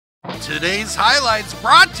Today's highlights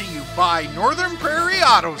brought to you by Northern Prairie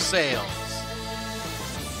Auto Sales.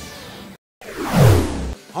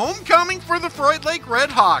 Homecoming for the Froid Lake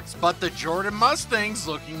Redhawks, but the Jordan Mustangs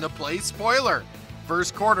looking to play spoiler.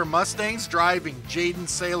 First quarter, Mustangs driving. Jaden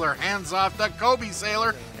Saylor hands off to Kobe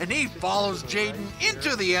Saylor, and he follows Jaden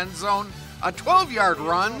into the end zone. A 12-yard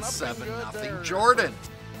run, 7-0 Jordan.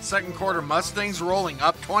 Second quarter, Mustangs rolling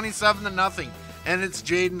up 27-0, and it's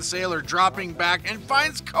Jaden Saylor dropping back and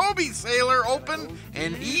finds Kobe Saylor open,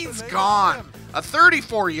 and he's gone. A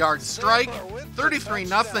 34-yard strike,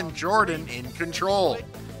 33-0 Jordan in control.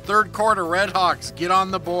 Third quarter, Redhawks get on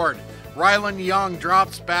the board. Rylan Young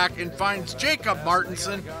drops back and finds Jacob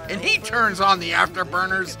Martinson, and he turns on the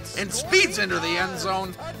afterburners and speeds into the end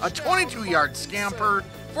zone. A 22-yard scamper,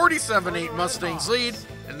 47-8 Mustangs lead,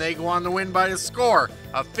 and they go on to win by a score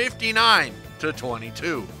of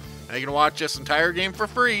 59-22. Now you can watch this entire game for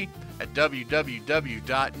free at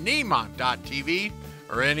www.Nemont.TV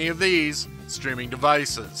or any of these streaming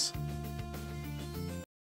devices.